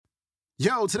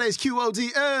Yo, today's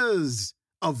QOD is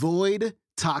avoid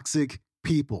toxic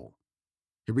people.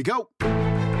 Here we go.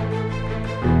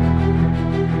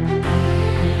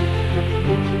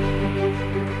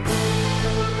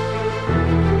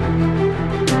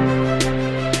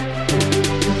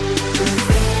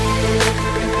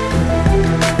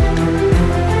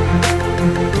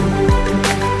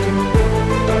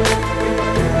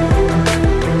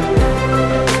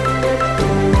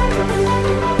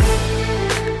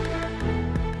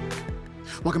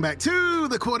 Welcome back to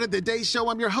the Quote of the Day Show.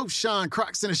 I'm your host, Sean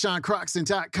Croxton of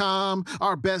SeanCroxton.com.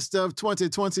 Our best of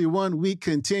 2021 week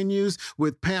continues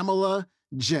with Pamela,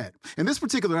 Jett. And this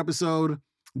particular episode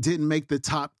didn't make the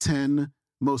top 10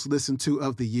 most listened to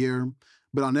of the year,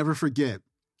 but I'll never forget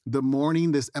the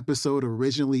morning this episode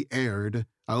originally aired.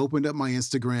 I opened up my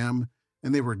Instagram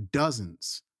and there were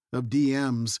dozens of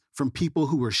DMs from people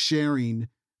who were sharing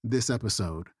this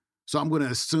episode. So I'm going to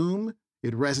assume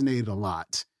it resonated a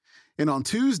lot. And on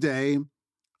Tuesday, in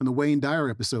the Wayne Dyer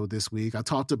episode this week, I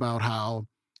talked about how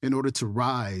in order to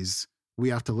rise, we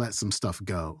have to let some stuff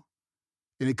go.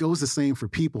 And it goes the same for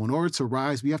people. In order to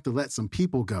rise, we have to let some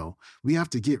people go. We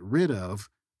have to get rid of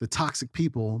the toxic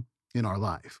people in our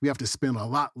life. We have to spend a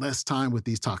lot less time with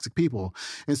these toxic people.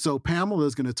 And so Pamela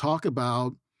is going to talk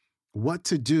about what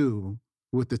to do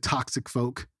with the toxic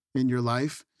folk in your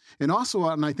life. And also,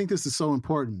 and I think this is so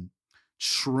important,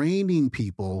 training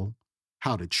people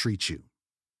how to treat you.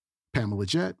 Pamela,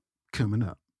 Jett, coming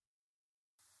up.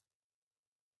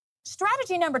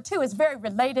 Strategy number 2 is very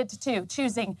related to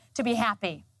choosing to be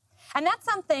happy. And that's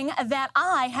something that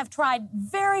I have tried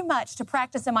very much to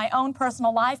practice in my own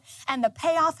personal life, and the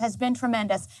payoff has been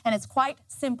tremendous. And it's quite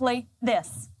simply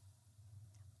this: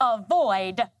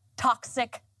 avoid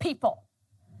toxic people.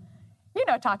 You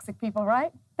know toxic people,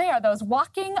 right? They are those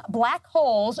walking black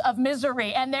holes of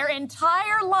misery, and their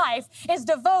entire life is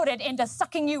devoted into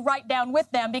sucking you right down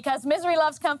with them because misery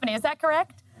loves company. Is that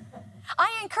correct? I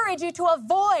encourage you to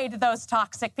avoid those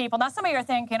toxic people. Now, some of you are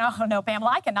thinking, oh, no,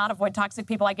 Pamela, I cannot avoid toxic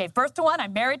people. I gave birth to one.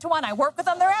 I'm married to one. I work with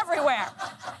them. They're everywhere.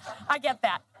 I get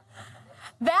that.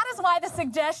 That is why the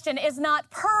suggestion is not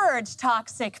purge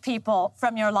toxic people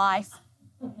from your life.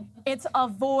 It's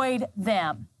avoid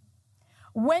them.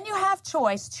 When you have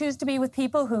choice, choose to be with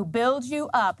people who build you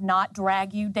up, not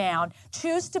drag you down.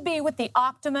 Choose to be with the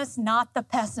optimists, not the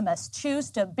pessimists.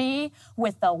 Choose to be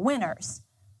with the winners,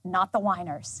 not the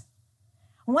whiners.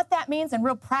 And what that means in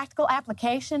real practical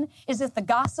application is if the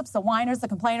gossips, the whiners, the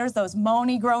complainers, those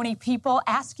moany, groany people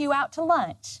ask you out to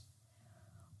lunch,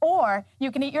 or you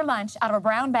can eat your lunch out of a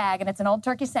brown bag and it's an old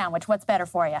turkey sandwich. What's better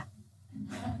for you?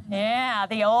 Yeah,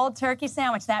 the old turkey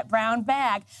sandwich, that brown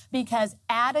bag, because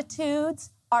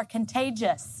attitudes are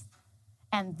contagious,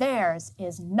 and theirs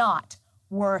is not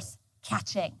worth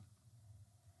catching.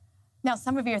 Now,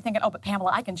 some of you are thinking, oh, but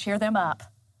Pamela, I can cheer them up.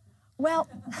 Well,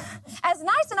 as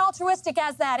nice and altruistic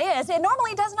as that is, it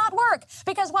normally does not work,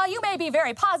 because while you may be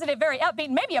very positive, very upbeat,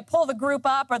 maybe you pull the group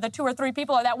up or the 2 or 3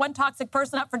 people or that one toxic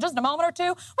person up for just a moment or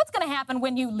two, what's going to happen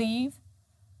when you leave?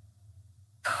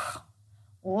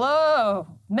 Whoa,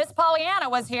 Miss Pollyanna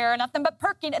was here, nothing but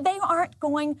perky. They aren't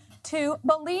going to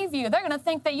believe you. They're going to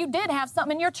think that you did have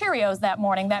something in your Cheerios that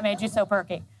morning that made you so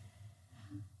perky.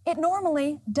 It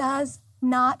normally does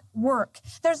not work.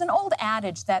 There's an old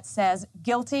adage that says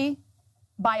guilty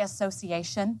by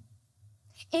association.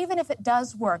 Even if it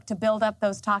does work to build up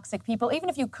those toxic people, even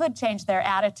if you could change their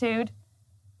attitude,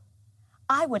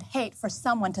 I would hate for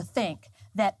someone to think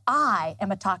that I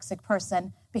am a toxic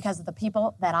person because of the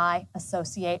people that I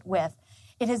associate with.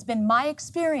 It has been my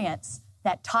experience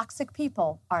that toxic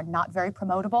people are not very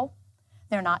promotable.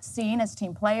 They're not seen as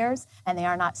team players, and they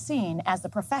are not seen as the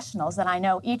professionals that I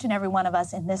know each and every one of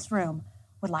us in this room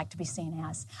would like to be seen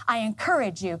as. I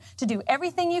encourage you to do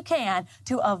everything you can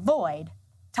to avoid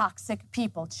toxic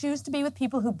people. Choose to be with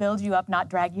people who build you up, not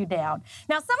drag you down.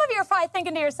 Now, some of you are probably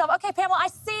thinking to yourself, okay, Pamela, I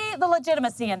see the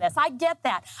legitimacy in this. I get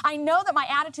that. I know that my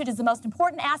attitude is the most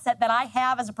important asset that I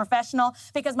have as a professional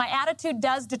because my attitude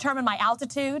does determine my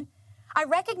altitude. I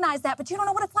recognize that, but you don't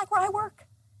know what it's like where I work.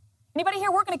 Anybody here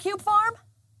work in a cube farm?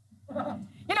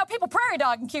 You know, people prairie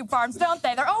dog in cube farms, don't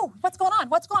they? They're, oh, what's going on?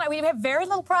 What's going on? We have very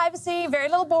little privacy, very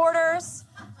little borders.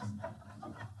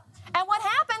 And what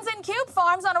happens in cube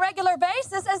farms on a regular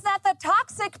basis is that the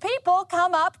toxic people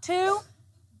come up to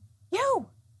you.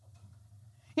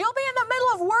 You'll be in the middle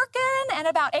of working, and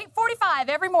about 8:45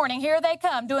 every morning, here they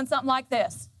come doing something like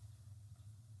this.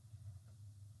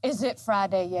 Is it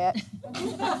Friday yet?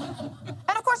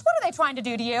 And of course, what are they trying to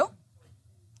do to you?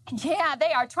 Yeah,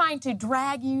 they are trying to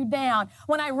drag you down.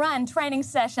 When I run training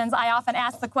sessions, I often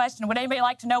ask the question, would anybody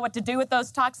like to know what to do with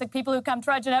those toxic people who come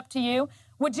trudging up to you?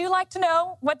 Would you like to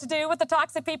know what to do with the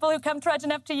toxic people who come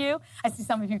trudging up to you? I see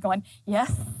some of you going,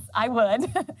 yes, I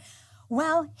would.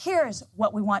 Well, here's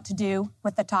what we want to do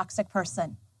with the toxic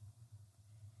person.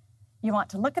 You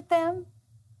want to look at them,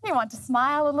 you want to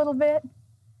smile a little bit,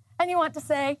 and you want to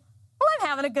say, well, I'm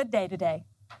having a good day today.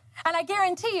 And I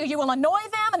guarantee you, you will annoy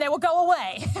them and they will go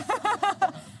away.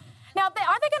 Now, are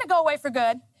they going to go away for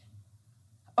good?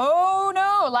 Oh,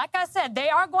 no. Like I said, they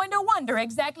are going to wonder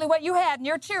exactly what you had in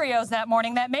your Cheerios that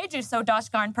morning that made you so dosh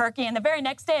darn perky. And the very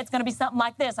next day, it's going to be something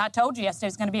like this. I told you yesterday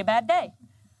was going to be a bad day.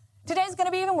 Today's going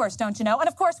to be even worse, don't you know? And,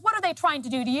 of course, what are they trying to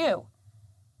do to you?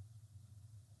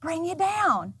 Bring you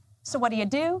down. So what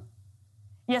do?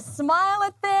 You smile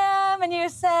at them and you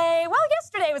say, well,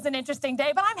 yesterday was an interesting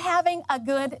day, but I'm having a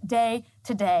good day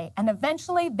today. And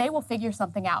eventually, they will figure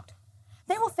something out.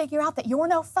 They will figure out that you're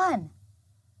no fun.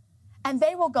 And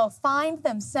they will go find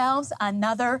themselves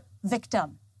another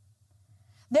victim.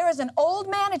 There is an old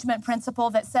management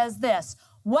principle that says this: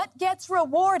 what gets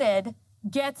rewarded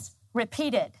gets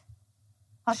repeated.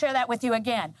 I'll share that with you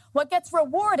again. What gets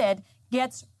rewarded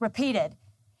gets repeated.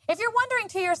 If you're wondering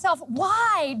to yourself,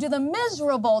 why do the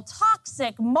miserable,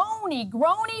 toxic, moany,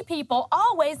 groany people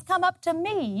always come up to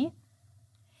me?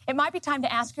 It might be time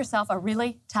to ask yourself a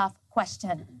really tough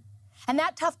question. And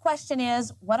that tough question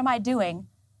is, what am I doing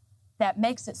that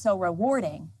makes it so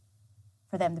rewarding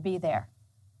for them to be there?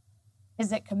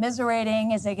 Is it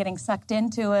commiserating? Is it getting sucked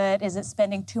into it? Is it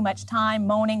spending too much time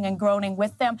moaning and groaning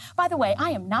with them? By the way,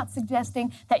 I am not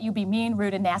suggesting that you be mean,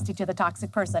 rude, and nasty to the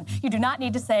toxic person. You do not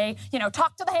need to say,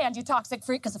 talk to the hand, you toxic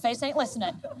freak, because the face ain't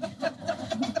listening.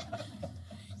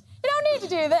 You don't need to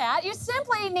do that. You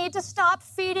simply need to stop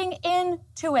feeding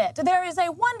into it. There is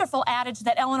a wonderful adage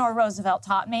that Eleanor Roosevelt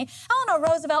taught me. Eleanor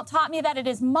Roosevelt taught me that it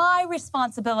is my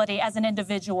responsibility as an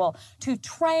individual to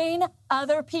train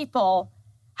other people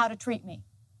how to treat me.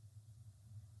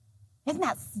 Isn't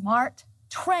that smart?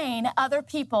 Train other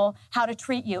people how to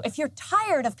treat you. If you're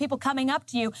tired of people coming up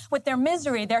to you with their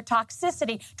misery, their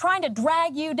toxicity, trying to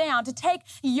drag you down, to take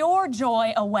your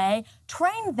joy away,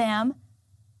 train them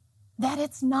that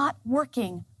it's not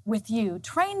working with you.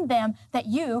 Train them that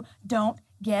you don't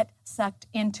get sucked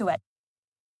into it.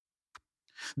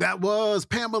 That was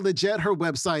Pamela Jett. Her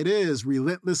website is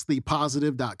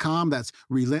relentlesslypositive.com. That's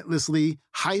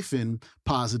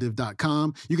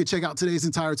relentlessly-positive.com. You can check out today's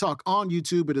entire talk on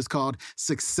YouTube. It is called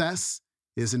Success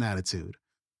is an Attitude.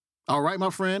 All right,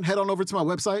 my friend, head on over to my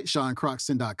website,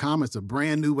 SeanCroxton.com. It's a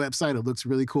brand new website. It looks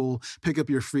really cool. Pick up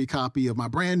your free copy of my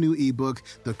brand new ebook,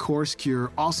 The Course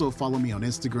Cure. Also follow me on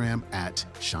Instagram at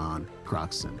Sean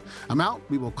Croxton. I'm out.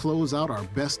 We will close out our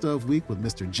best of week with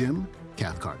Mr. Jim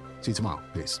Cathcart. See you tomorrow.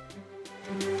 Peace.